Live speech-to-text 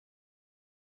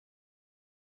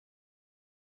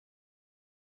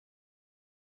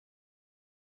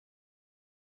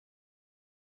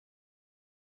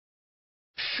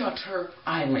Shutter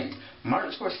Island.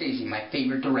 Martin Scorsese, my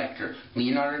favorite director.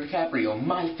 Leonardo DiCaprio,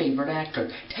 my favorite actor.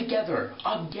 Together,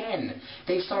 again.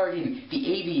 They starred in The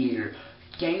Aviator,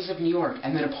 Gangs of New York,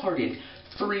 and The Departed.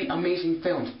 3 amazing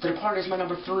films. The Departed is my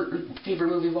number 3 favorite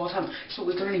movie of all time. So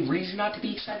is there any reason not to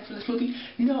be excited for this movie?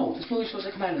 No. This movie is supposed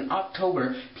to come out in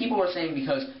October. People were saying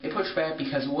because they pushed back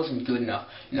because it wasn't good enough.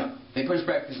 No. They pushed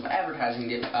back because of advertising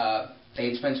it. They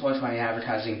had spent so much money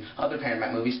advertising other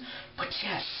Paramount movies. But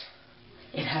yes,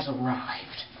 it has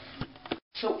arrived.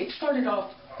 So it started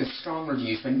off with strong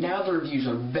reviews, but now the reviews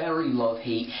are very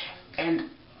love-hate, and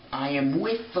I am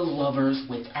with the lovers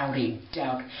without a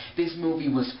doubt. This movie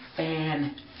was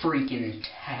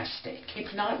fan-freaking-tastic.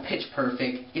 It's not pitch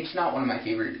perfect. It's not one of my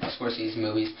favorite Scorsese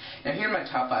movies. Now here are my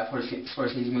top 5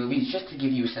 Scorsese movies, just to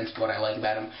give you a sense of what I like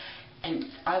about him. And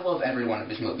I love every one of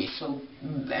his movies, so,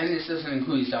 and this doesn't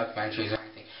include his documentaries or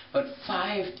anything. But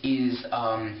 5 is,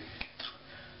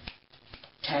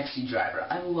 Taxi Driver.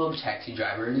 I love Taxi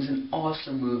Driver. It is an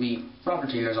awesome movie.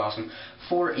 Robert De Niro's awesome.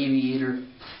 4, Aviator.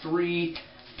 3,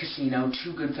 Casino.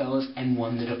 2, Goodfellas. And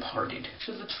 1, The Departed.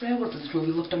 So the trailer for this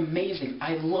movie looked amazing.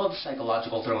 I love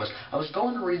psychological thrillers. I was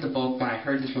going to read the book when I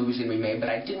heard this movie was going to be made, but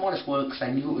I didn't want to spoil it because I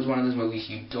knew it was one of those movies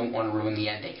you don't want to ruin the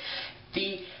ending.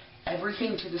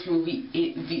 Everything to this movie,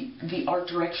 the art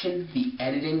direction, the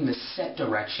editing, the set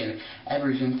direction,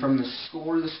 everything from the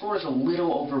score. The score is a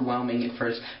little overwhelming at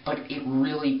first, but it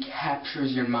really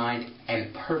captures your mind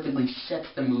and perfectly sets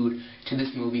the mood to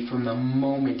this movie from the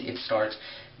moment it starts.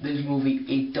 This movie,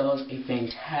 it does a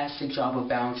fantastic job of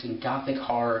balancing gothic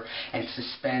horror and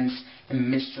suspense and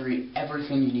mystery,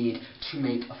 everything you need to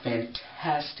make a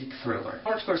fantastic thriller.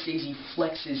 Martin Scorsese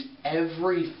flexes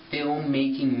every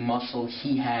filmmaking muscle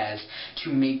he has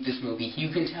to make this movie. You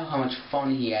can tell how much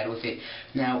fun he had with it.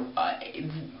 Now,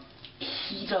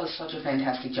 he does such a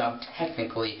fantastic job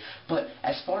technically, but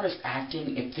as far as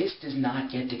acting, if this does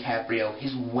not get DiCaprio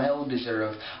his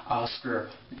well-deserved Oscar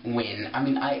win, I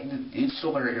mean, it's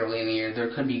still very early in the year,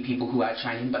 there could be people who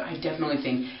outshine him, but I definitely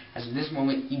think, as of this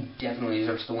moment, he definitely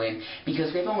deserves to win,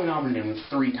 because they've only nominated him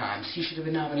 3 times. He should have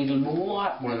been nominated a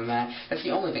lot more than that. That's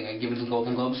the only thing I'd give him the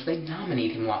Golden Globes. They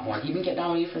nominate him a lot more. He didn't get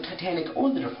nominated for Titanic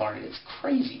or The Departed. It's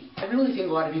crazy. I really think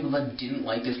a lot of people that didn't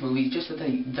like this movie, just that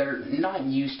they're not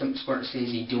used to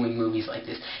Scorsese doing movies like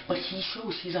this. But he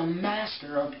shows he's a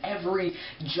master of every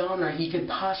genre he could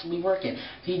possibly work in.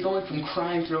 He going from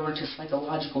crime thriller to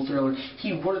psychological thriller.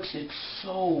 He works it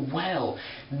so well.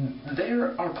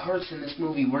 There are parts in this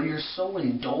movie where you're so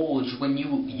indulged when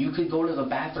you could go to the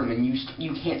bathroom and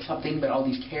you can't stop thinking about all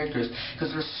these characters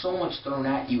because there's so much thrown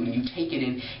at you and you take it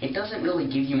in. It doesn't really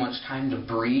give you much time to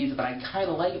breathe, but I kind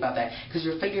of like about that because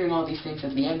you're figuring all these things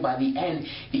at the end. By the end,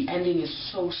 the ending is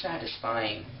so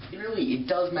satisfying. It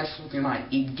does mess with your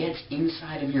mind. It gets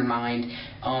inside of your mind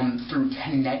through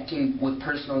connecting with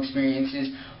personal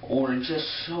experiences or just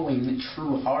showing the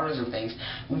true horrors of things.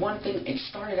 One thing, it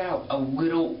started out a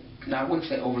little, I wouldn't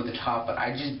say over the top, but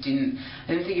I didn't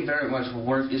think it very much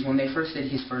worked, is when they first did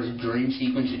his first dream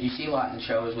sequence that you see a lot in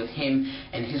shows with him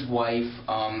and his wife.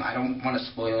 I don't want to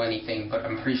spoil anything, but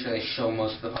I'm pretty sure they show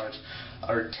most of the parts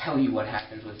or tell you what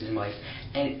happens with his wife.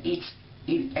 And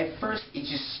at first,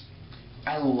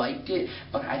 I liked it,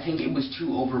 but I think it was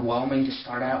too overwhelming to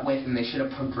start out with, and they should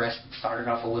have started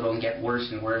off a little and get worse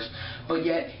and worse. But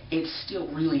yet, it still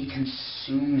really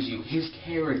consumes you. His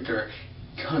character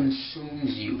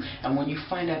consumes you. And when you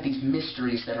find out these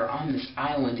mysteries that are on this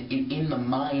island in the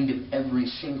mind of every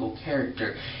single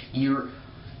character, you're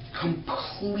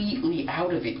completely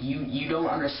out of it. You don't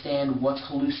understand what's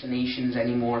hallucinations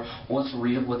anymore, what's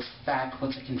real, what's fact,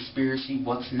 what's a conspiracy,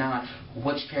 what's not,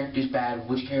 which character's bad,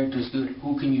 which character's good,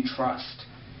 who can you trust.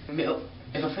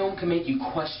 If a film can make you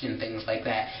question things like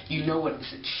that, you know what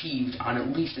is achieved on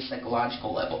at least a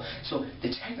psychological level. So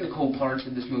the technical parts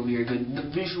of this movie are good.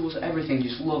 The visuals, everything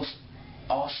just looks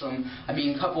awesome. I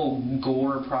mean, a couple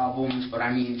gore problems, but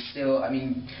I mean, still, I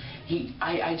mean,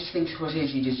 I just think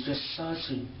Scorsese does just such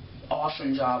an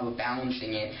awesome job of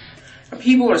balancing it.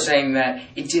 People are saying that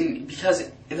it didn't,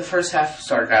 because the first half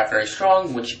started out very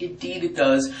strong, which indeed it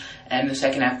does, and the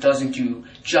second half doesn't do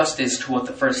justice to what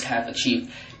the first half achieved.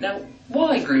 Now,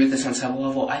 while I agree with this on some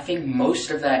level, I think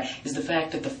most of that is the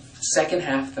fact that the second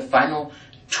half, the final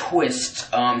twist,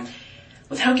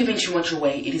 without giving too much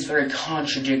away, it is very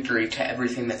contradictory to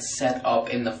everything that's set up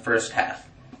in the first half.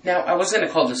 Now, I was going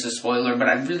to call this a spoiler, but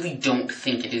I really don't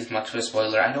think it is much of a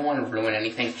spoiler. I don't want to ruin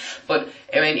anything. But,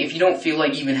 I mean, if you don't feel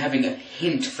like even having a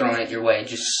hint thrown at your way,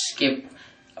 just skip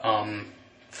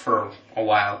for a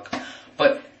while.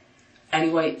 But,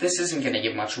 anyway, this isn't going to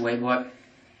give much away, but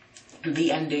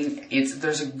The ending,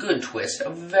 there's a good twist,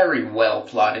 a very well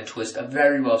plotted twist, a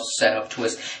very well set up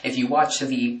twist. If you watch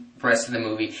the rest of the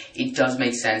movie, it does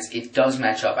make sense, it does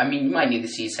match up. I mean, you might need to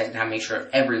see a second time, make sure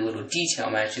every little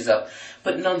detail matches up,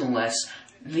 but nonetheless,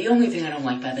 the only thing I don't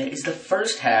like about that is the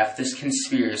first half, this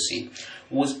conspiracy,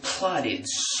 was plotted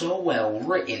so well,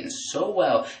 written so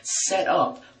well, set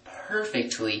up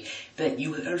perfectly, that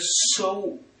you are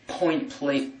so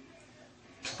placed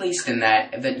in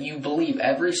that you believe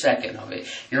every second of it,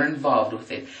 you're involved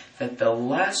with it, that the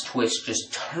last twist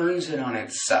just turns it on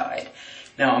its side.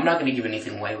 Now, I'm not going to give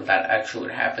anything away without actually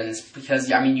what happens,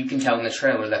 because, I mean, you can tell in the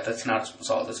trailer that that's not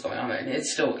all that's going on there.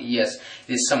 It's still, yes,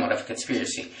 it is somewhat of a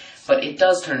conspiracy, but it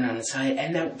does turn it on its side,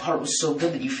 and that part was so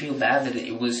good that you feel bad that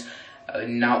it was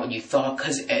not what you thought,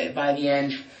 because by the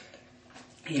end,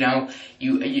 you know,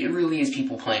 it really is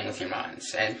people playing with your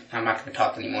minds, and I'm not going to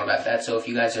talk anymore about that, so if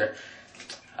you guys are,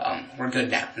 we're good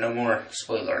now, no more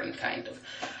spoilering, kind of.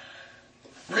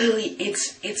 Really, it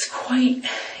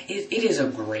is a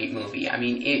great movie. I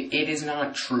mean, it is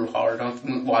not true horror.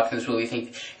 Don't watch this movie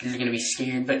think you're going to be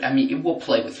scared, but I mean, it will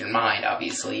play with your mind,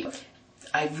 obviously.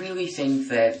 I really think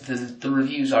that the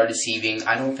reviews are deceiving.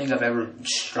 I don't think I've ever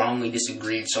strongly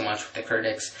disagreed so much with the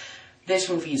critics. This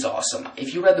movie is awesome.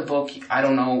 If you read the book, I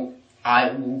don't know,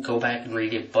 I will go back and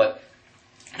read it, but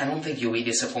I don't think you'll be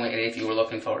disappointed if you were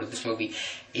looking forward to this movie.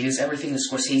 It is everything a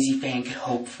Scorsese fan could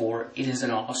hope for. It is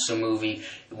an awesome movie.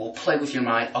 It will play with your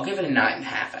mind. I'll give it a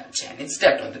 9.5 out of 10. It's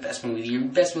definitely the best movie of the year.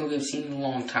 Best movie I've seen in a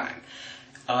long time.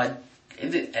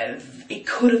 It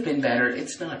could have been better.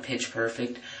 It's not pitch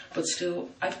perfect. But still,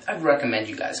 I recommend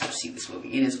you guys go see this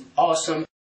movie. It is awesome.